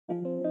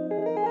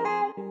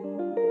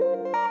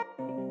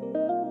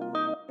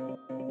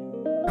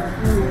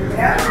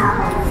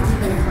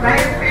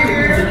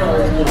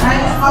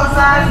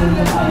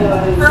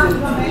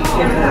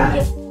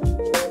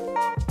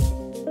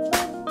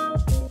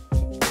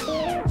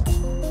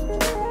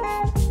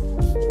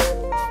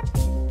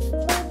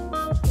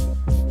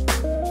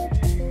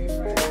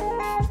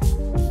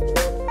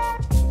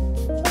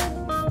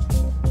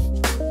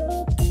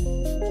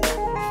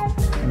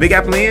Big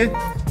Apple Inn?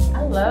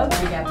 I love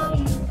Big Apple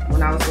Inn.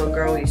 When I was a little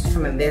girl, we used to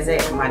come and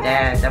visit my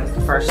dad. That was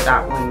the first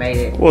stop when we made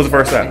it. What was the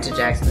first stop? Into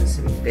Jackson,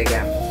 Mississippi, Big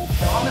Apple.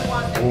 The only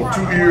ones that were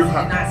 2 years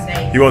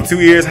high. You want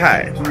 2 years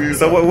high? 2 years.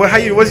 So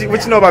what you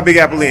know about Big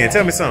Apple Inn?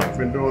 Tell me something.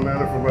 Been doing that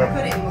for about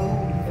 30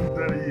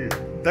 years.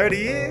 30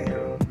 years?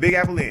 Yeah. Big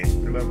Apple Inn.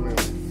 Big Apple Inn.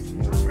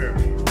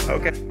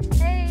 Okay.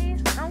 Hey,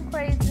 I'm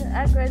crazy.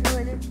 I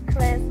graduated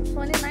class of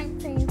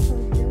 2019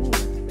 from June.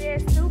 We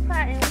had stew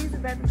pot and we was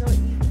about to go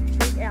eat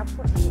Big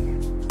Apple Inn.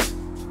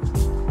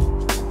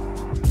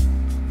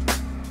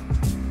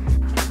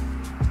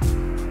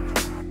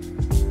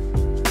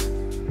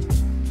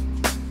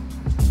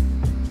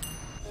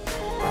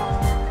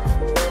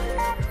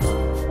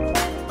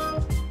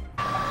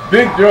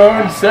 Big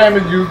John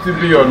Salmon used to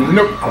be a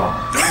nooker.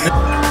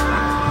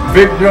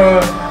 Big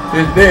John,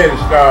 his daddy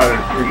started,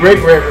 his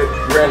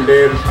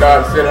great-granddaddy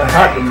started selling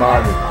hot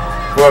tamales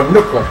for a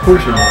nooker,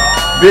 pushing it.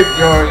 Big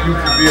John used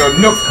to be a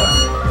nooker.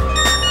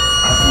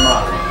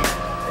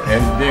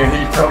 And then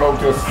he turned over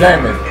to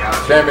Salmon.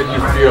 Salmon used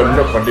to be a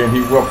nooker, then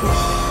he worked for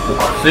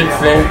 6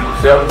 cents,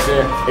 7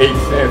 cents, 8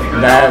 cents,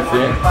 9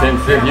 cents, 10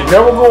 cents. He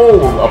never go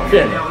over a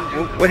penny.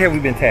 What have we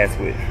been tasked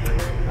with?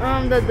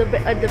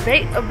 A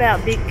debate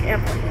about Big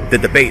Apple. The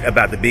debate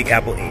about the Big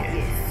Apple Inn.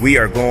 Yes. We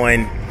are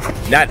going,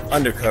 not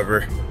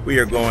undercover, we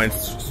are going,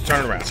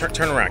 turn around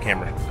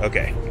camera.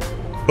 Okay.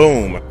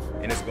 Boom.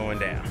 And it's going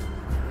down.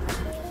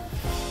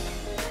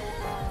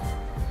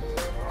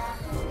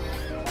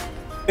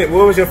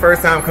 What was your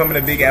first time coming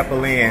to Big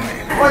Apple Inn?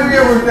 What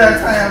year was that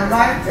time?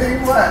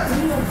 19 what?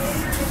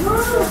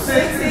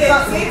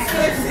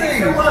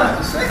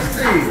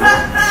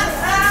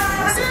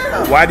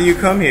 60. Why do you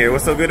come here?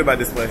 What's so good about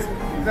this place?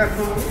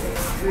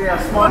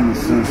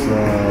 Since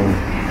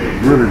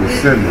really the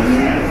 70s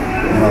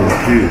when I was a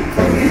kid.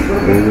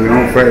 We were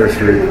on Farish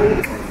Street.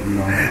 You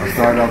know, I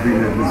started off eating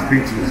at this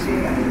Peaches.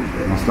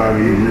 And I started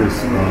eating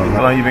this.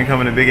 How long you been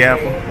coming to Big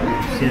Apple?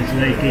 Since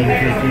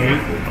 1958.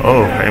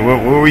 Oh, and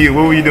what were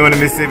you doing in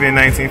Mississippi in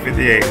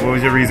 1958? What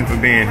was your reason for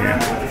being here?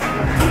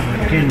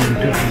 Attending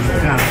to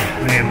college,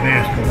 playing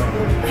basketball,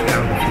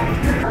 scholarship.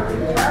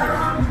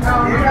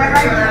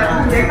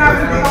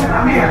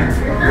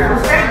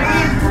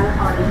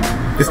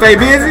 You stay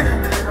busy?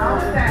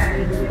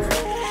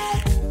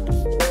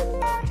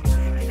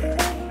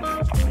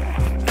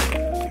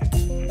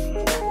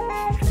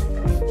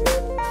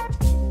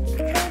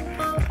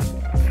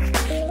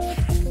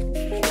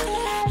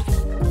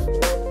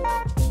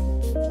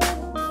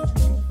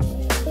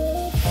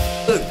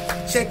 Look,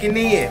 checking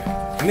in.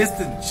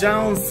 Mr.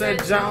 Jones, Sir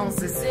Jones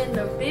is In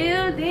the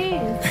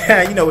building.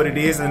 you know what it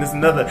is, and it's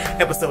another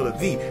episode of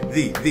the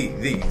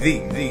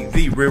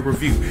Real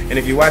Review. And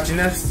if you're watching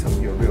us,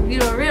 you're a real one.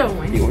 You a real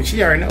one.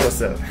 She already know what's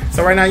up.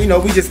 So right now, you know,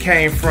 we just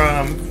came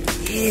from,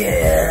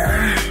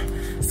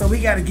 so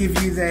we gotta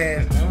give you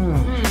that,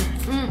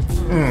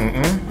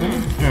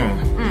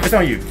 It's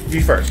on you.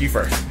 You first.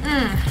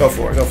 Go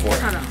for it.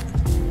 Hold on.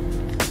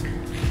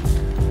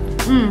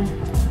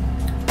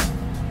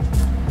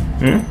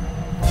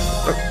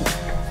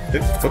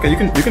 It's okay. You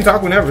can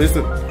talk whenever. It's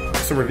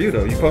a review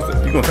though. You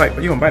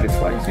gonna bite it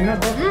twice. You know,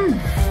 bro? You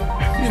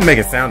just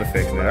making sound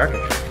effects now.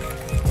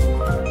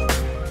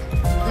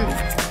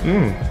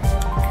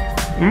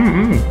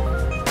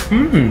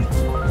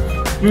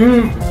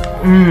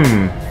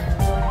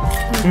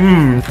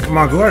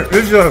 My God,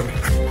 it's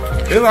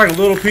like a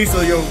little piece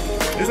of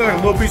it's like a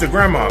little piece of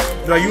grandma.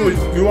 Like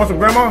you want some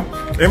grandma?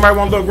 Anybody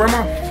want a little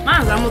grandma?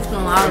 Mine's almost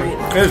gone already.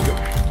 It's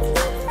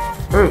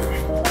good.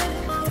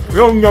 You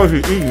don't know if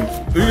you're eating.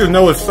 You just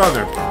know it's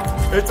Southern.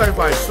 It tastes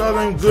like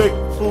Southern good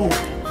food.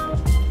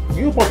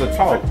 You supposed to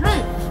talk.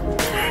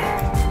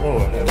 Oh,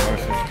 have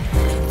mercy.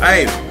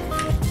 Hey,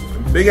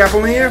 Big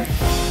Apple in here?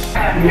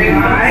 I'm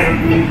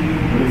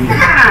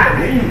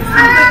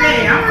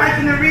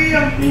watching the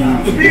real.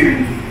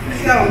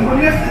 So, who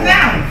lives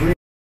down?